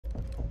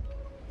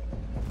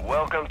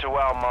Welcome to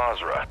Al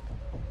Mazrah.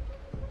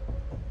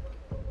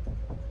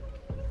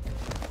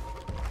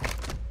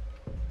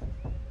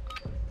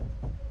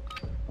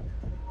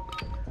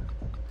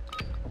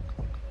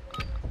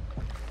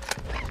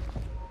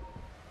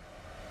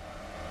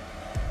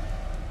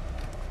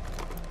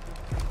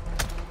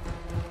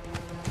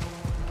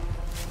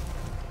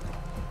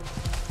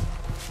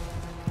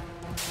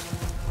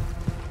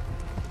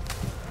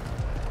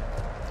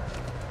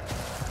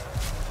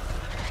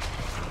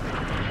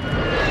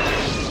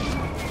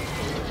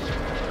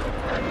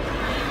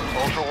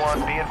 Ultra One,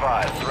 be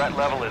advised. Threat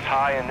level is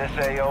high in this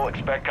AO.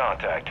 Expect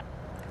contact.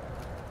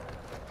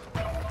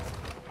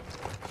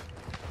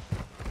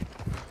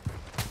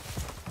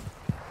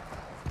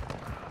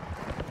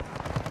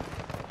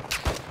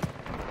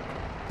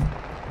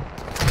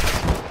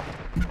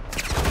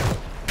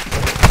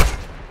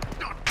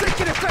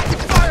 Taking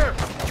effective fire!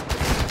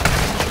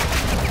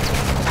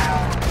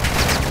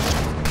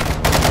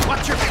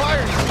 Watch your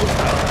fire, you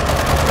fool!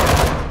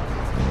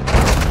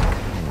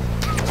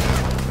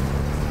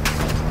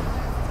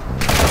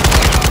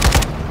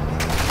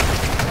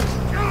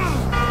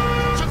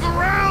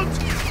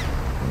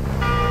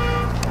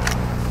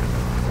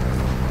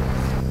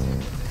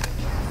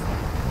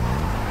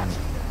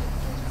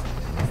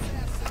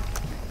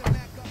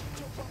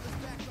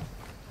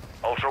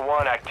 Ultra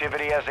One,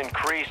 activity has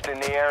increased in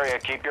the area.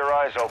 Keep your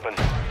eyes open.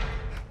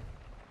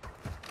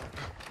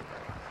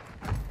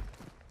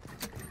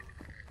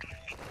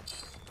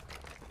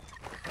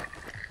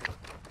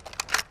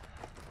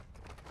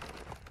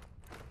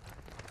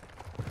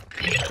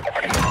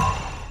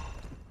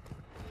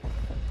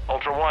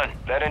 Ultra One,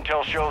 that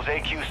intel shows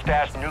AQ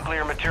stashed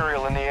nuclear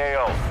material in the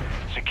AO.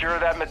 Secure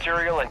that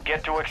material and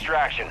get to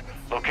extraction.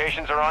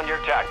 Locations are on your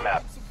TAC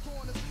map.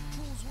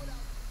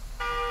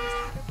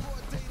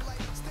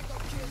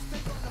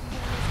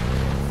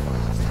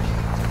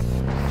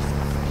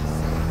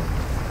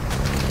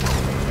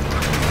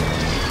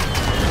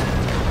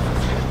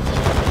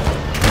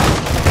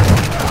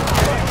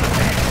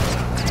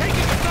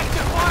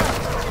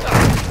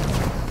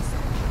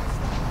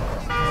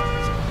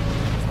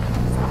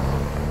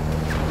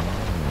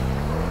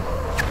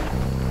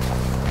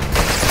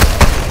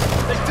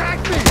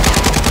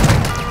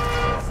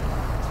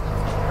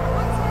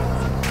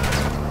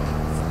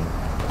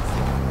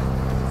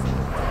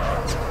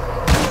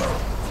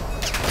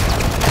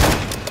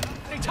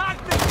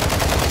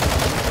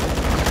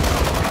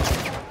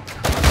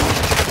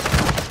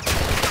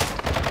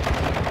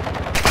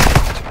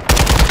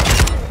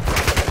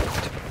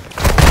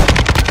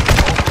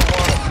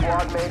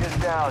 Mate is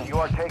down. You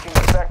are taking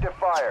effective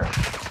fire.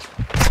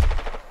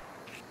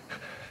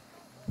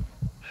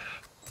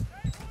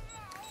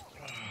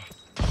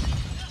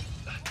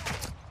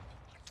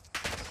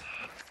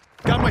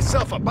 Got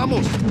myself up,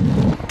 vamos!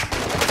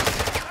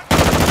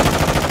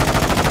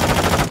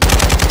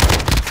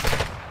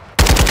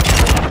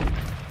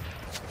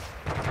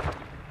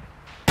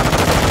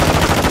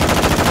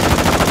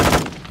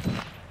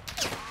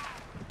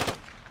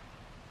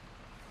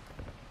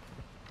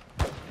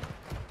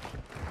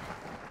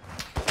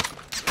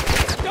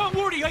 Don't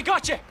worry, I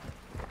got you!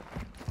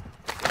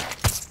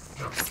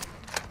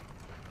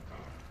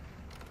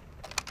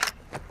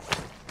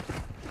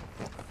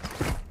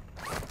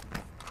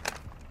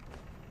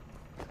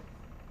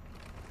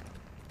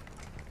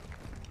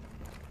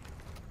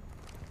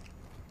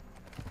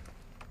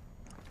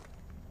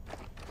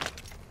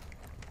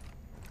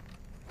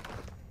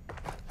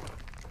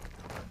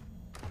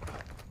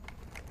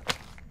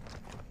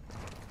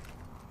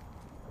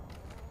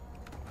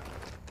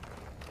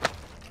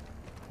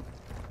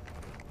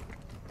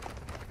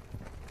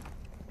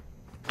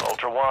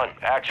 Ultra One,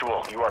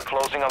 actual. You are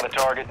closing on the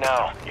target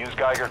now. Use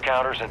Geiger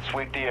counters and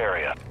sweep the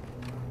area.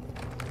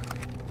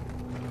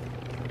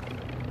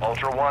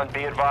 Ultra One,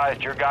 be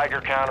advised your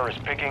Geiger counter is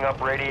picking up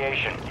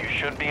radiation. You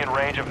should be in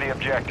range of the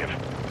objective.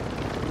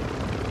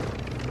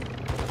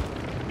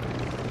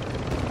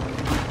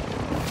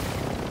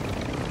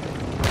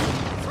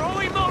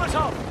 Throwing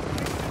Molotov!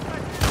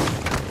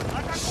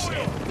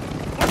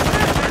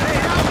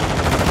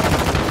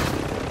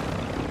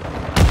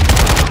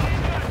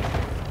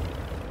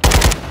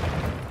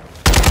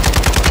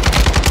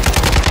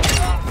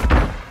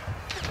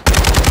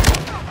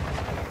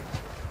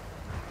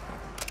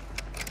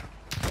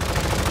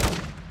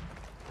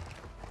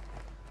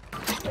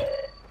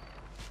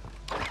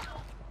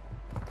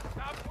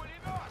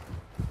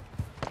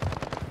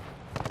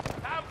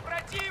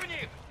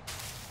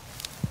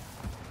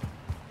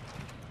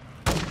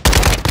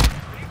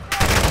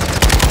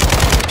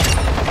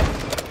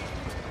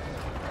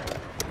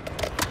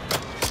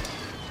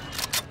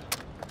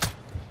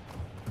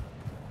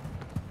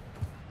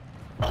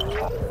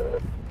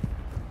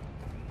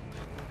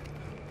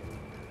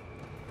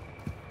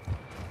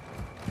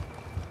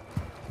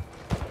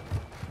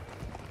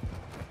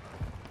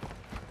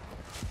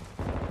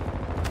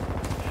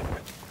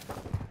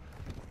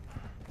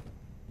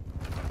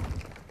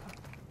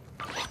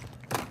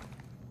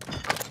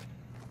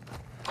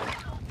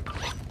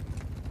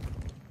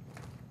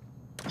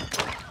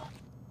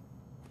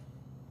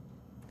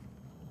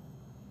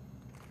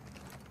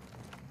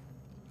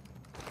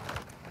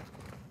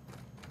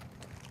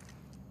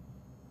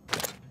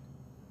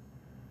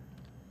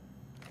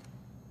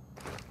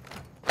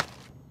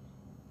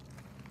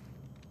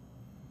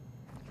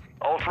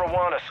 Ultra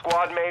One, a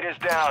squad mate is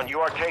down.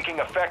 You are taking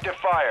effective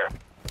fire.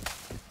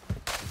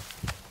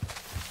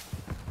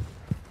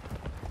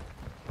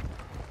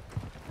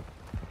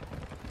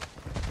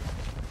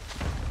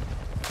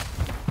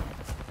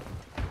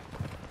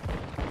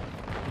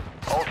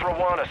 Ultra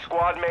One, a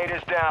squad mate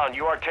is down.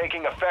 You are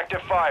taking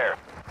effective fire.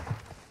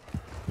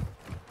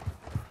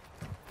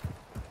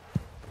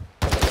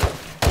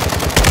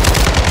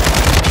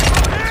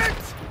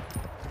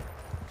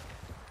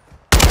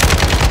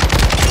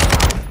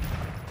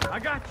 I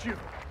got you.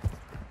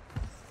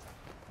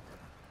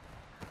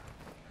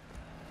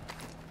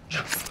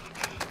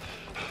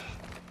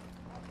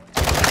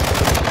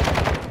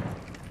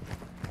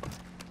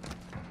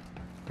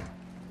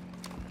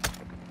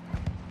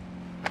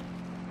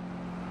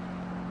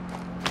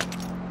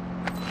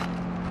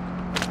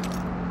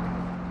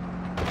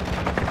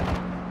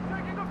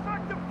 Taking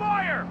effective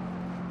fire.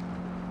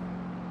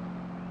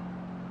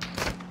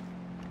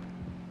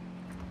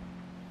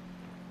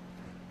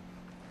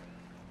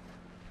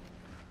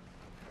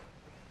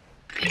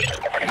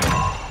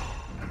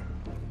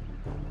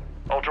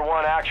 Ultra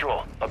One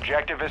actual.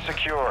 Objective is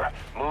secure.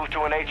 Move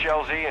to an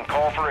HLZ and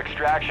call for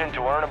extraction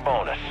to earn a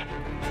bonus.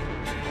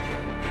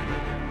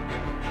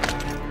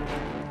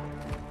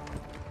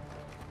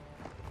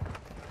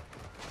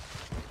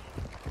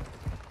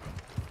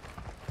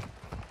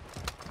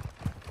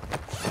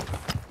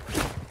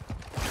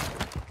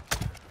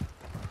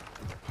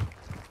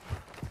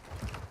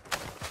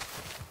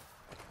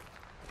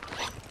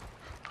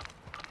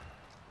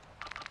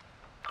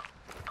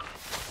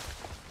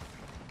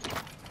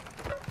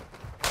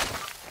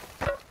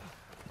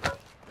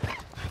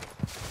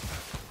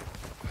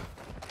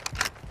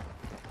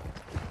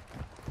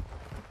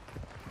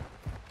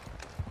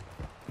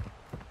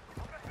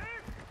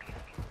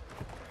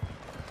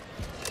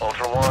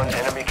 Ultra One,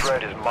 enemy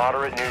threat is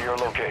moderate near your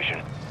location.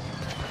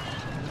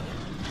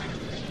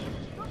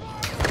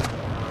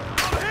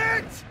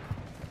 Hit!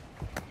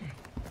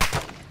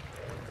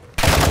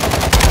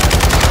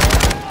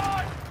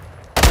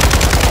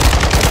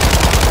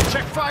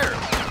 Check fire.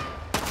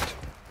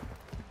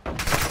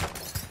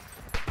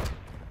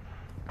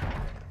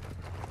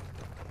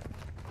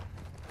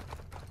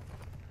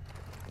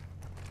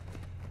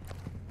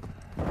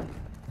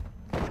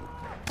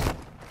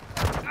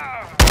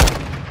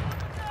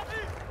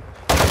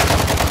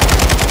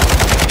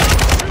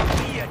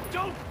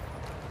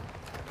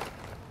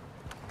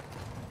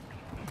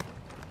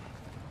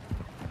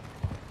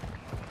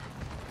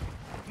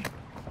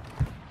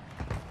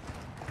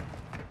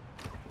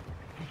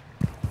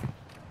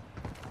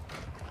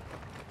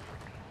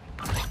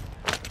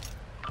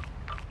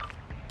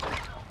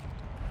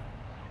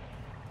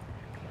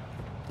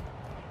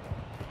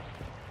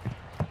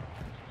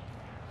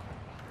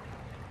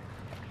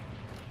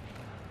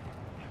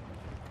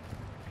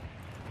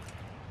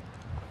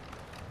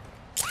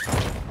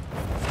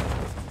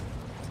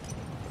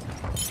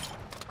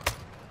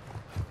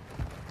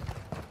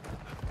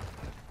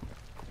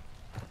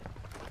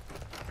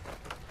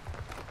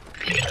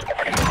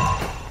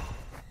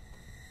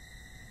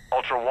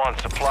 Ultra One,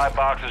 supply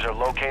boxes are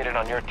located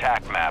on your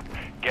TAC map.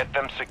 Get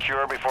them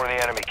secure before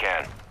the enemy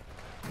can.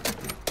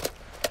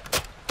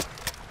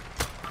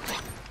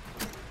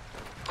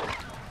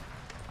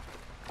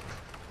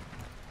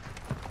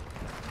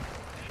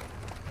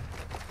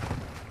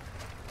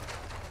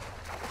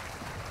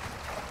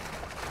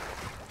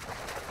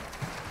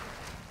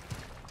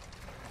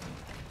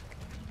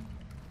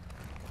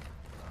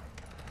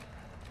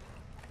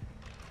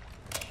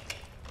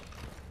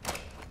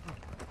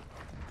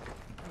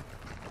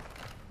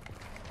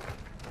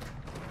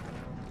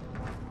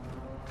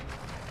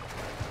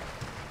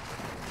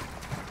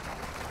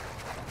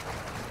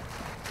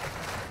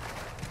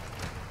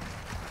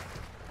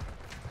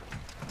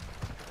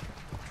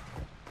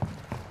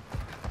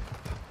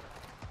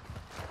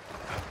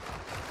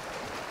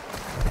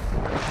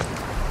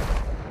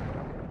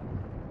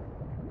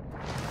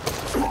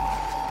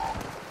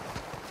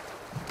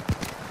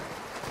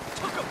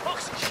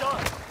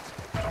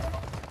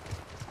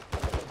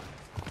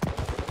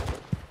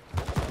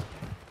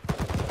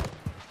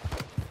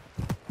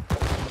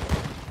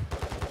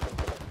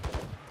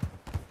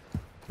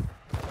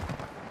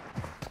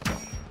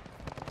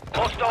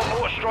 Hostile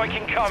mortar strike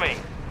incoming.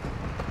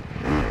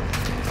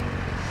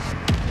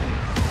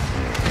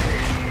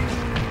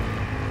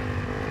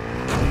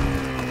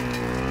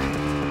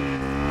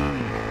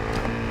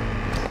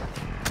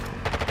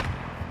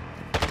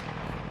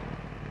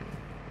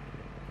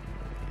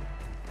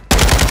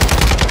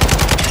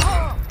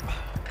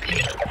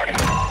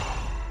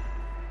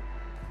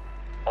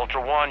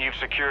 Ultra One, you've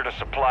secured a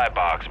supply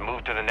box.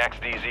 Move to the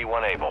next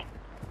DZ-1 able.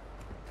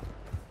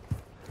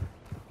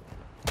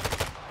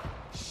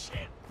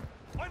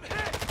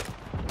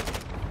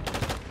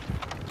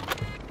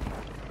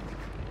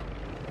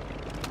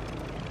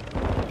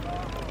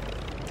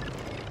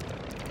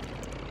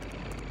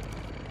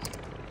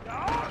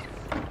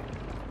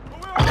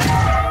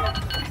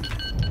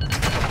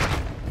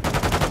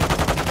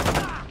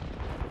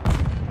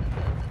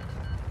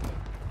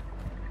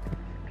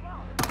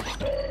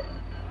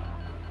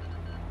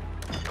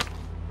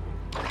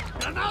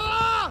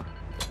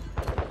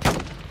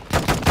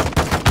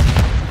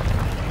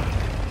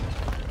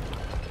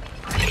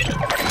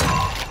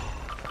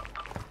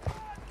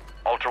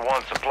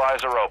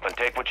 supplies are open.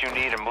 Take what you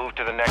need and move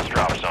to the next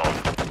drop zone.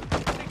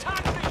 They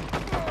tagged me!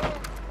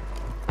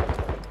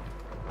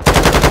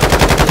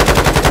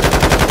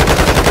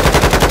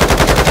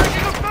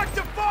 Taking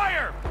effective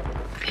fire!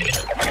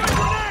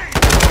 Grenade!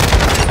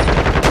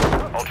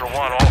 Ultra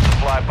One, all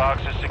supply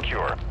boxes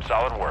secure.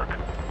 Solid work.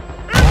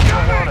 Ultra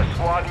One, a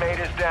squad mate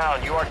is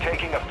down. You are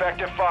taking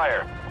effective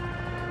fire.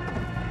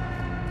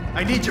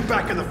 I need you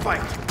back in the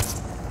fight.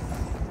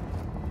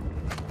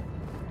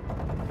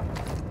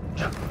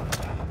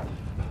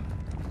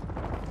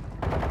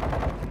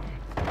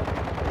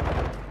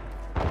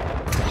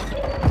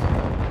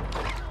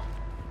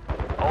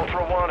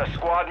 Ultra One, a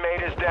squad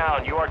mate is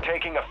down. You are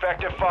taking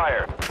effective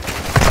fire.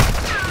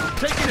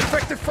 Taking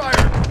effective fire!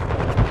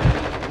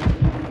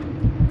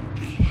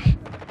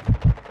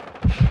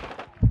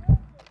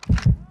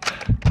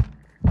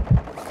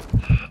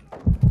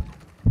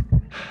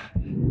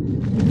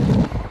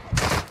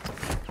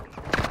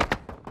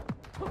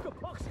 Took a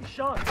boxy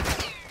shot!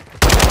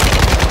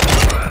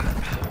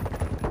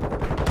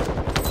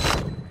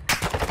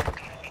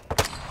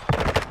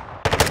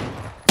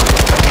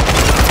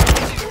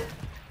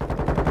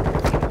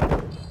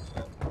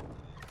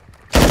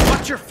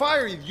 Watch your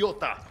fire,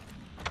 idiota!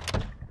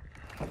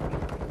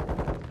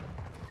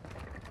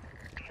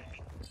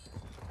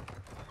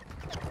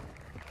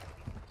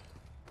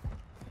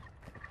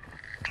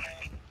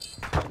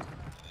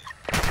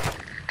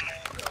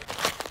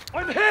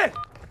 I'm hit!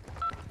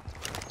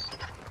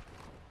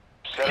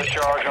 Set a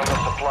charge on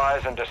the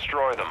supplies and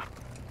destroy them.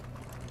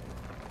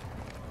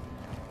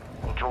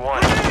 Ultra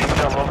One,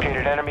 intel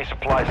located enemy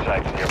supply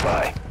sites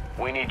nearby.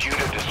 We need you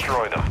to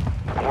destroy them.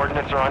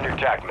 Coordinates are on your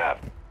TAC map.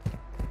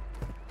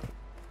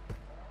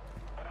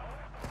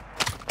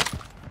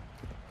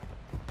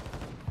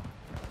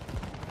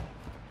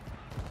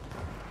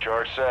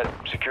 Charge set.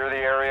 Secure the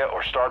area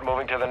or start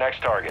moving to the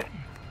next target.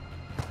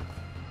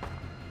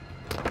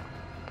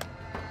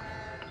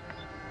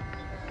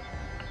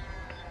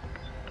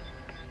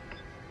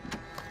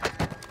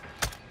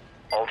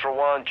 Ultra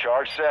One,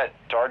 charge set.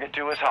 Target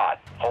 2 is hot.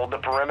 Hold the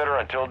perimeter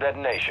until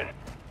detonation.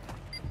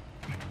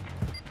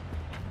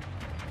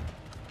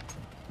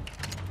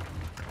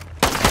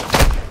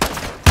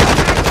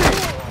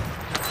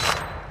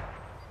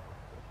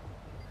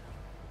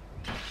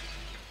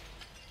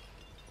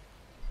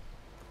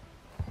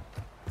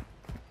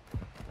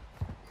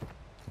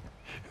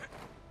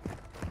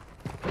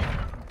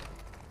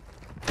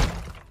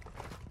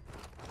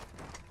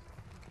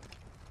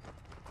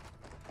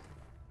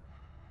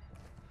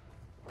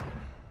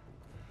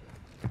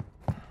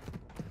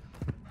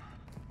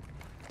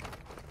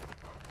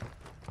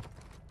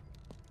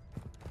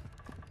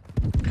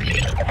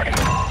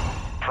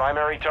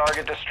 Primary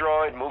target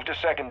destroyed. Move to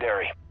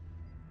secondary.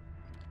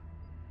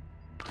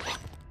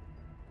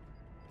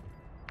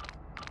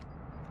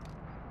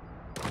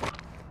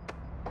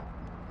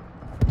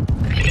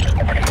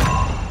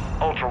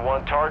 Ultra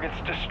One, targets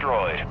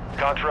destroyed.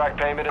 Contract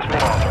payment has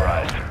been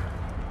authorized.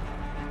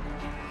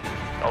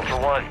 Ultra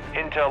One,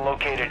 intel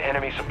located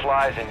enemy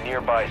supplies in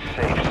nearby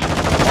safes.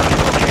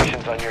 Mark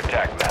locations on your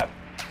TAC map.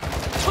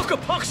 Took a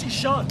boxy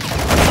shot!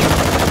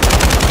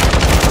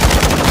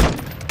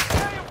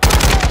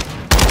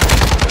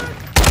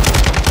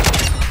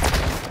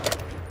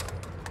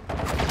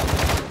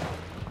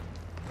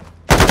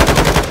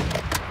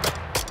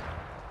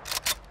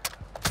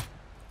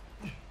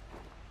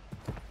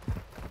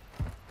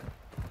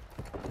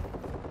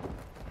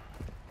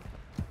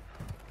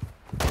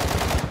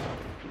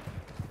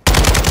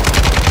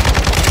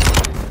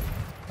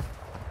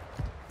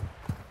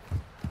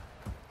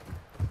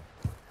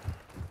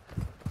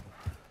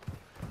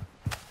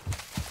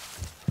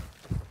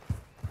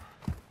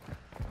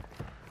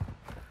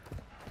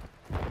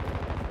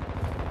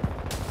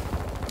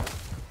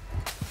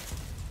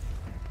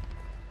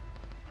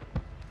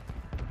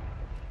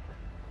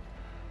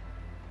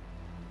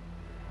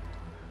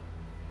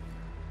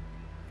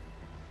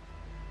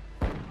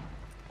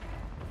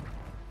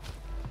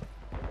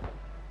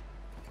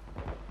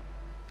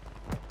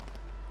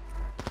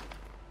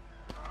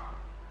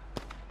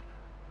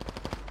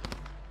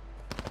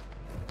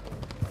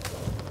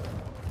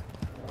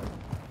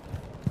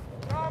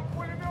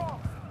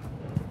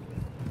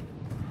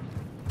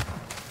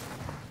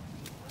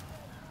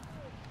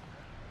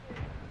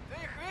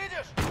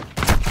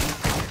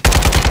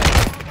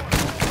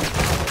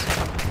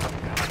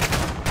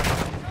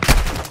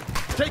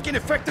 Taking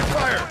effective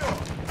fire!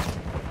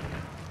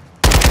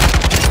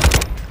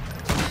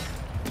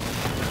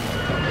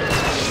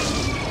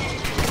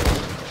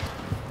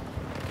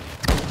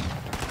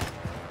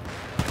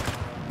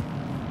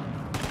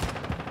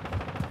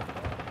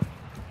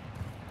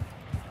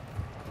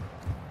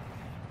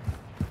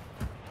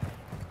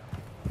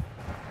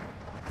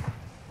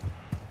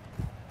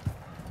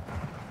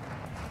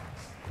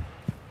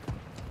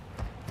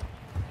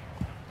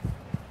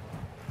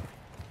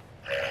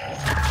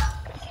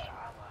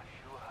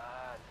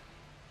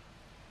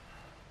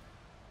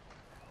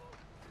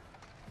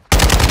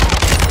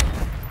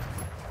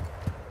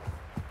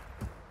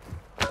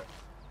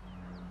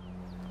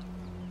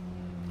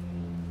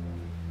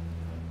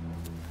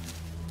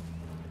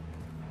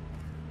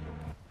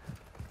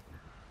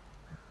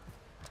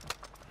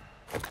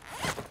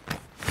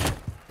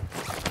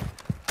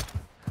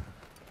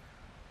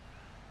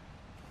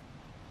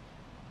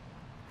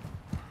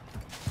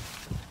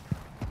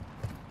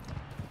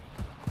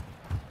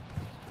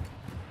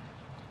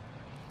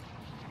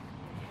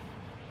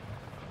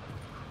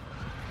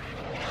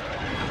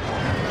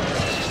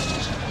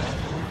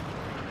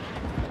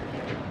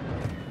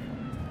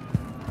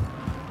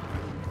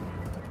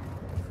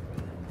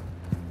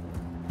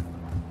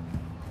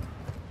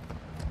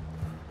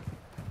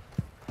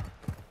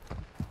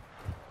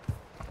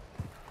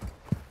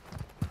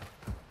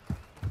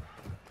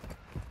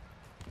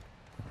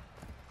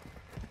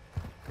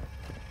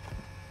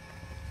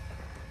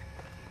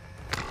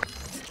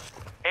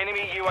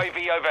 Enemy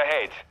UAV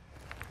overhead.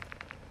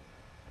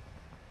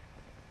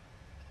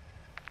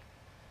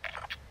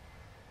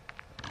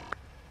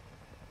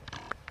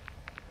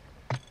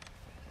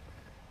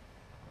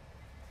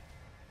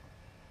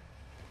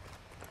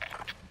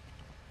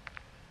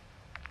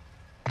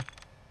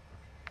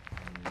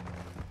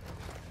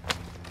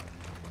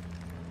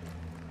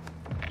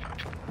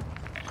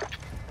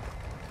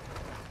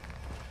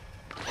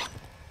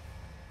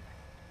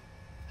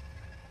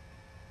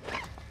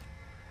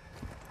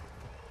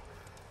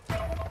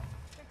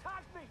 They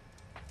tagged me!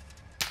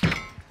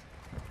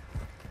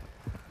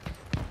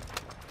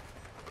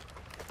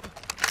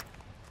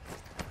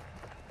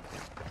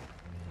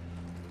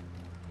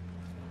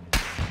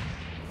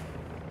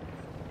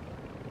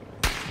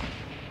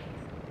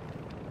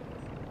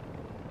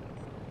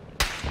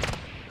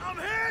 I'm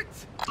hit!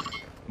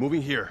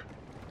 Moving here.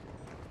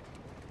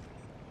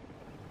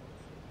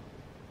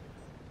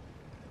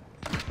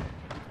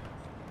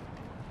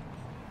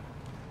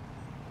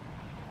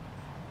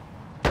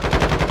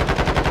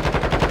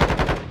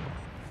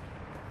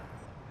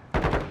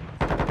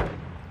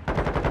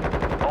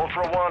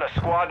 Ultra One, a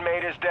squad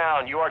mate is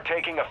down. You are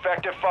taking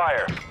effective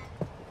fire.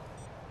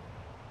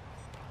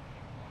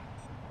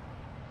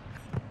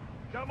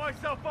 Got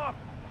myself up!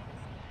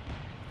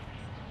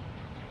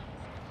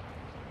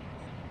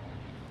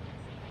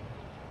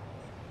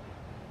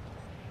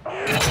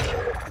 I'm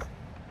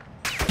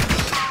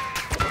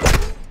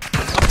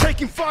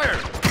taking fire!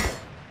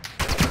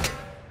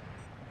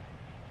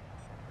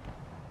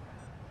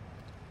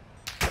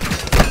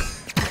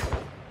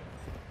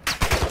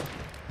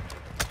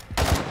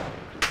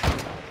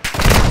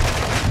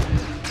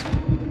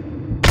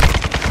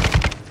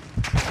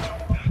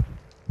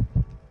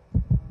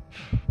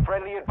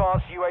 Friendly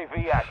advanced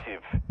UAV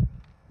active.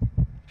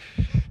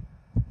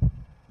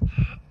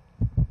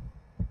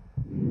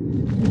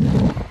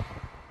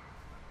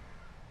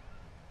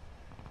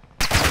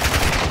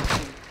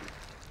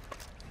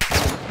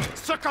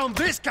 Suck on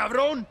this,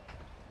 cabrón!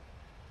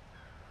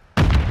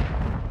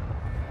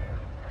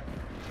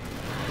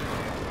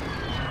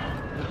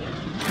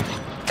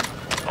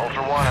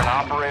 Ultra One, an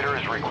operator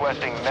is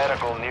requesting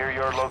medical near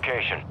your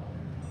location.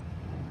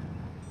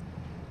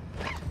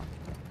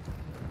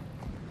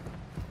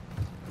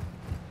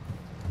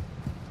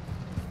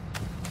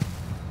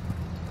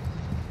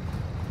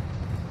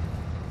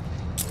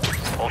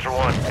 Ultra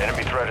One,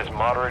 enemy threat is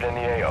moderate in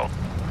the AO.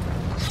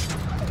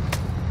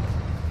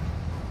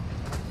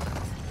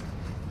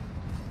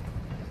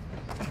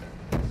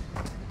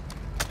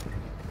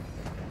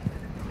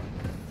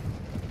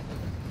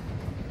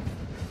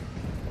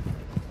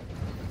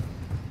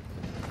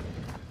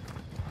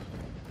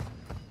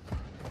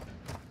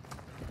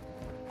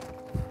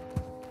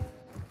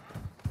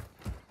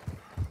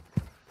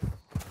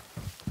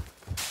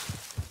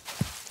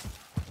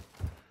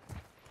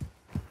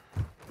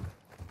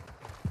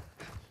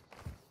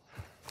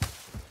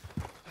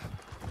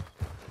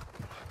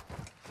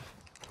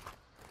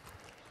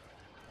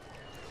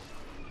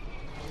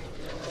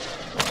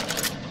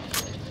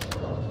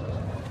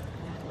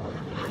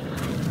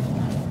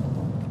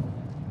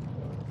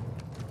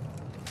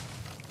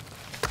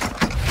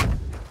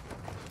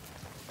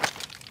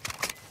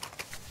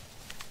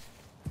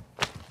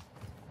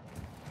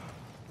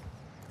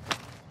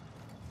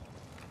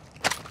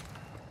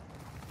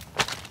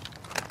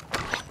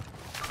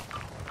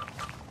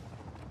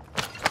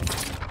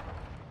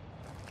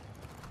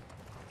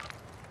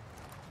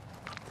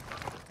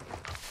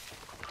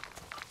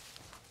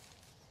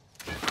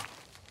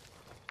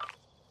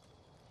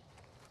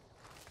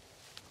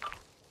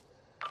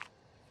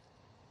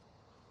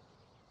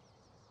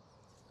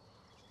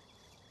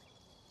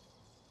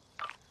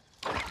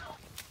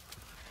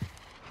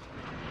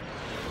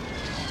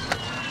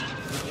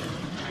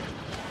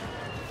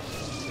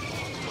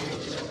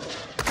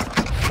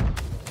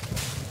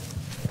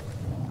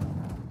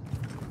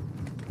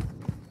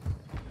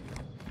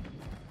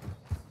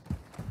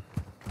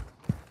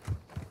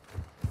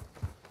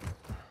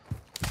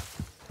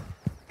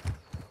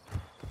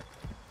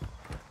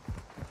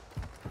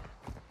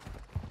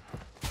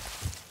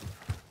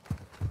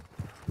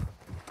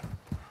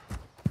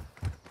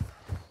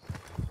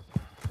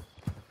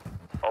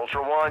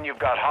 Ultra One, you've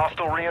got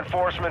hostile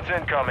reinforcements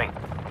incoming.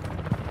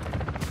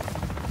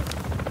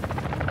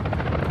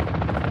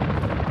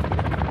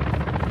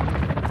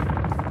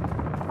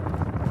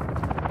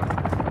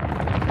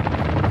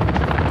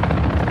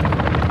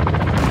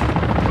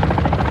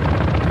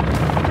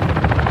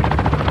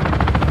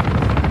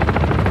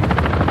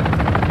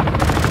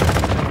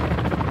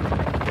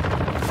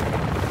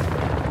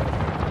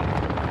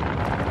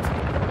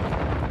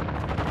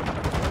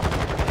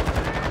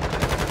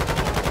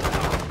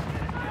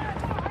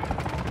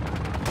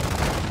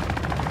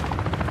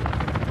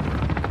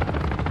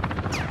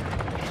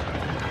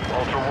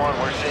 Ultra One,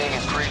 we're seeing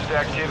increased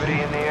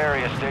activity in the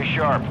area. Stay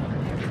sharp.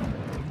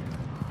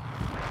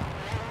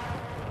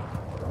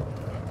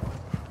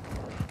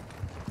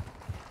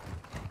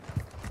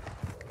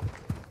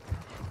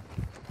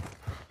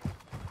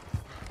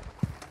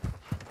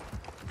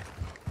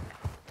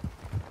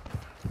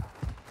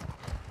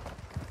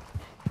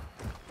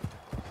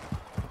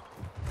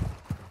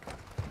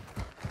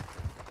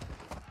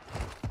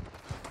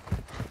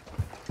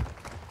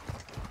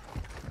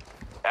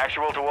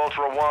 Actual to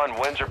Ultra One,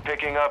 winds are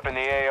picking up in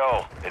the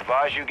AO.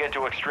 Advise you get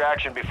to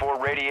extraction before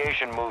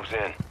radiation moves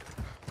in.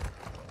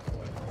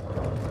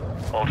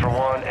 Ultra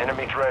One,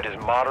 enemy threat is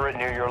moderate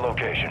near your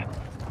location.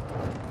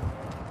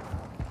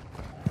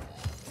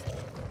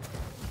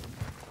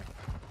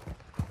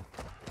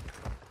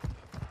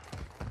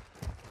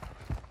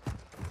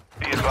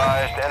 Be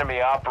advised,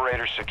 enemy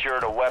operators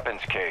secured a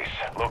weapons case.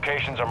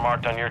 Locations are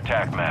marked on your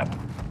TAC map.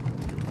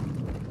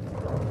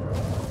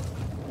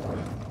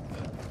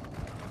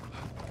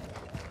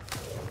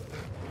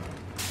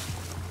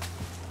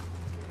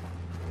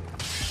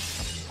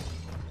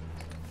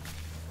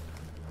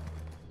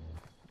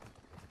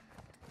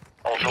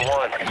 Ultra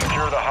One,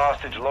 secure the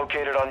hostage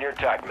located on your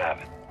TAC map.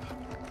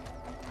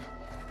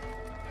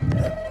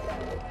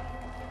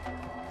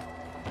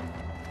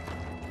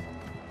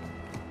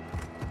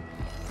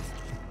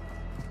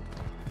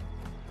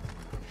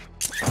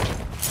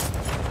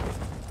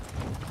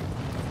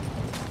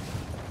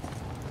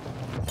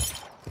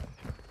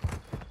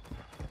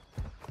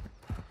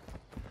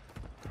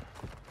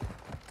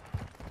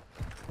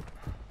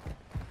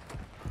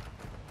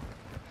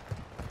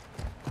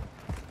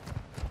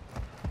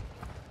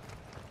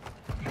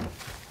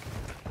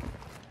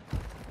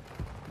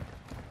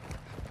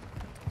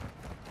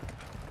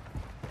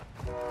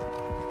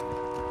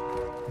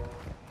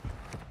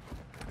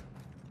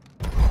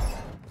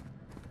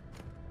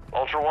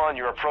 Ultra One,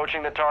 you're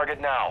approaching the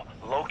target now.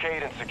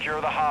 Locate and secure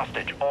the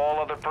hostage. All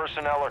other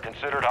personnel are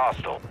considered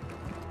hostile.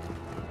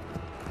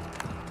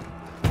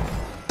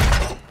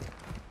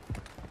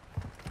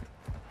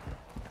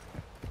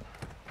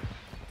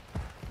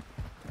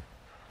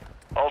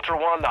 Ultra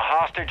One, the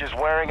hostage is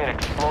wearing an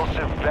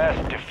explosive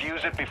vest.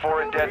 Defuse it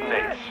before it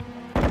detonates.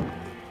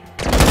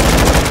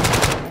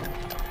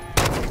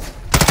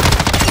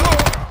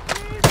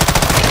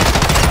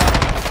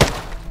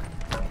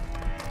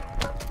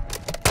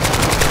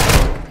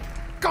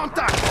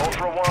 Contact!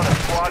 Ultra One, a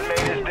squad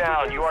mate is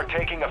down. You are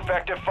taking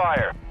effective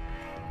fire.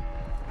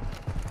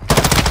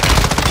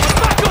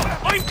 Back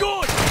up! I'm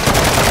good!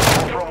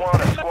 Ultra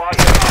One, a squad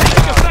mate is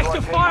down.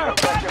 Effective You are fire!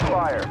 taking effective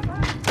fire.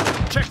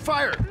 Check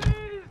fire!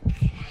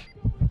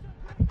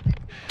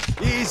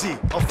 Easy,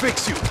 I'll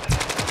fix you.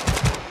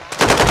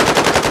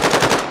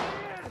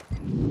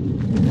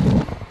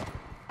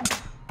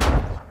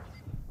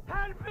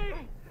 Help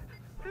me!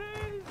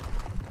 Please!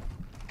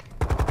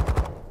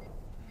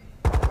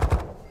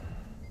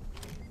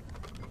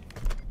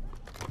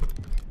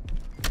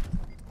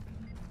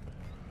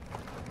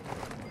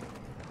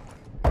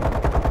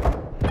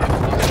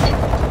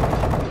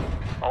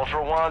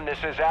 Ultra One, this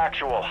is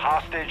actual.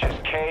 Hostage is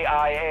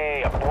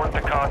KIA. Abort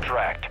the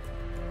contract.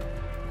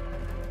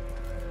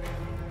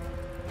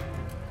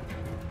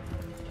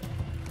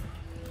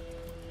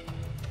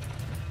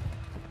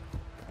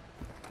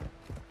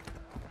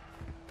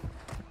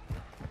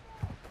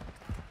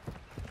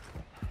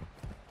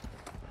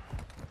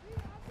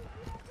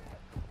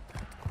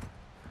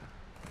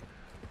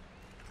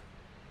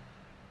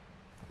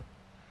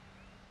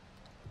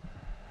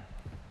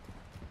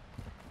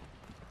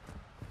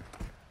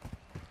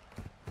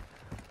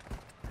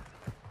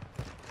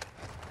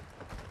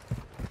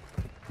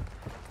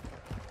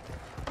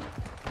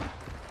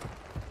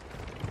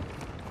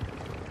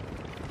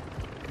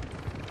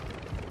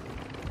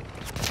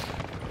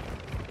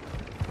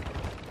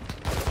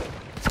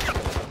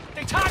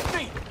 They tagged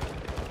me!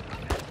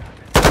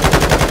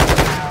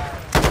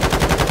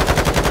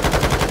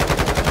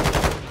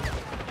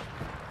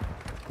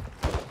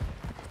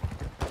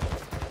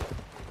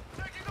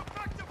 Taking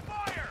effective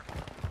fire!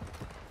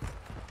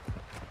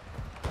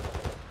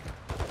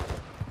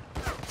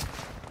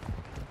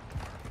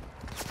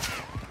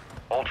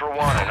 Ultra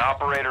One, an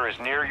operator is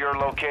near your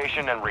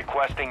location and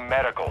requesting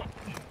medical.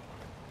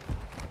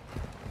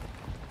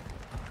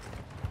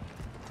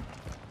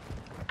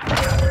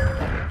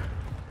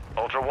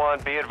 Ultra One,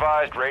 be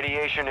advised,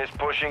 radiation is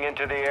pushing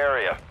into the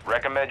area.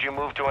 Recommend you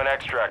move to an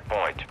extract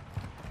point.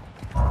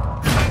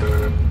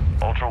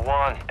 Ultra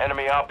One,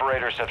 enemy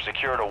operators have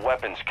secured a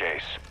weapons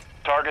case.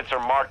 Targets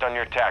are marked on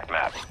your TAC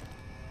map.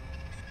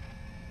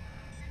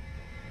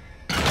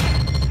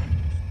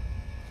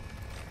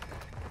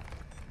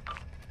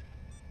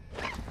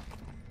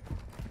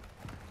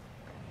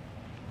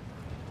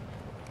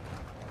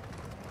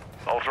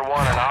 Ultra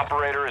One, an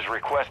operator is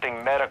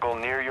requesting medical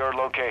near your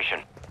location.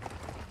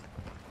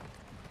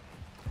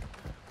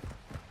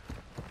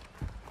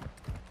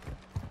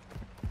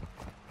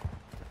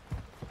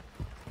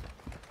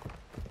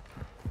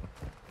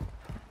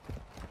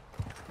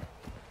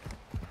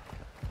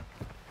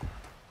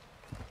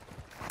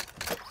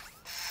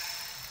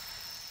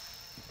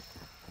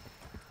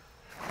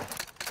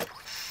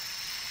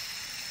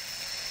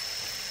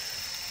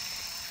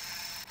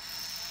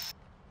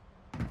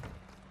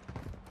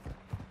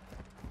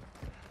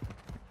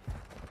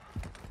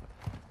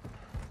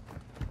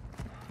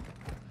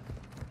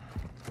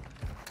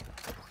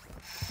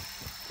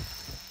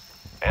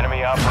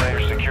 Enemy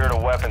operators secured a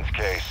weapons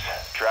case.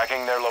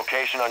 Tracking their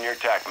location on your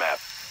TAC map.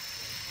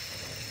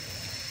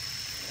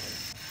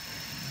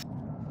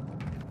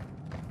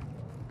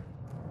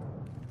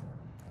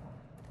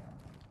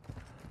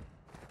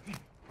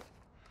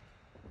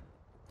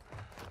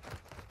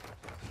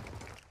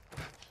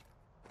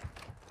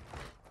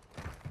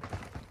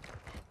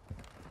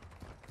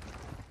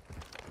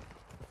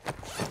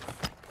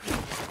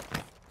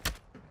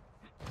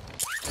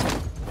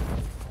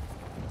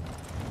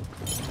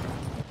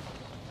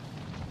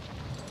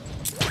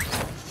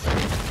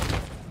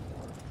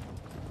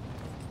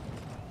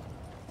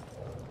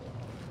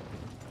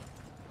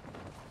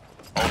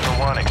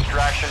 1,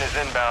 extraction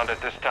is inbound at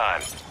this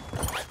time.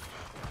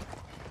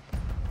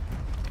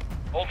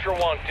 Ultra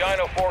 1,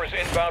 Dino 4 is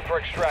inbound for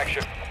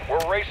extraction.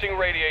 We're racing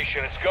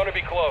radiation. It's gonna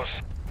be close.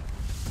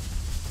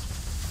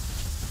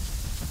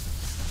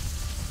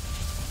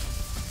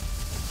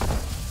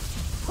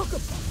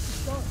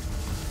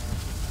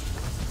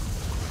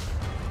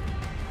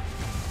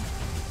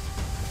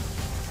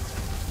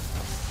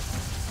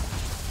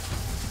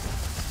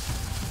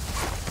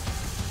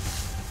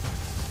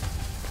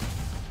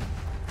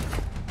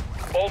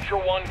 Ultra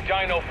 1,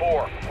 Dino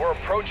 4. We're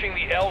approaching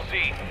the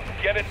LZ.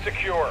 Get it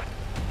secure.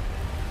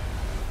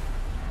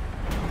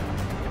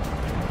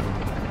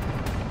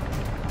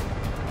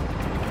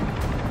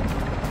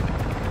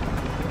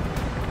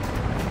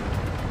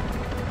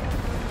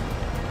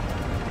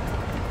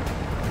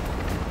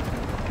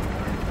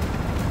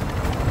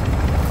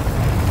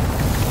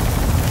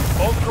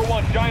 Ultra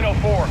 1, Dino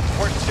 4.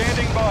 We're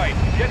standing by.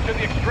 Get to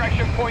the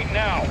extraction point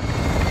now.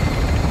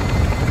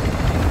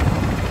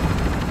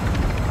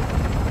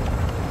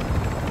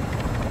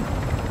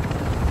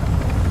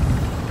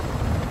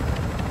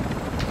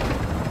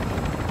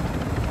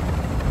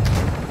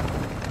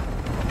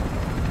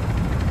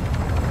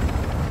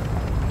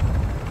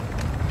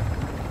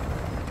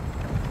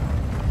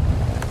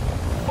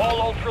 All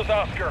Ultras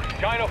Oscar.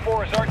 Dino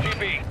 4 is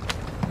RTB.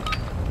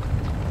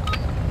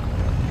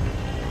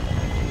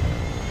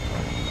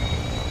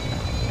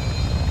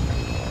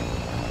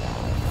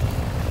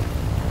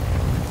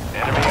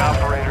 Enemy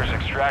operators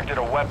extracted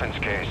a weapons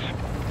case.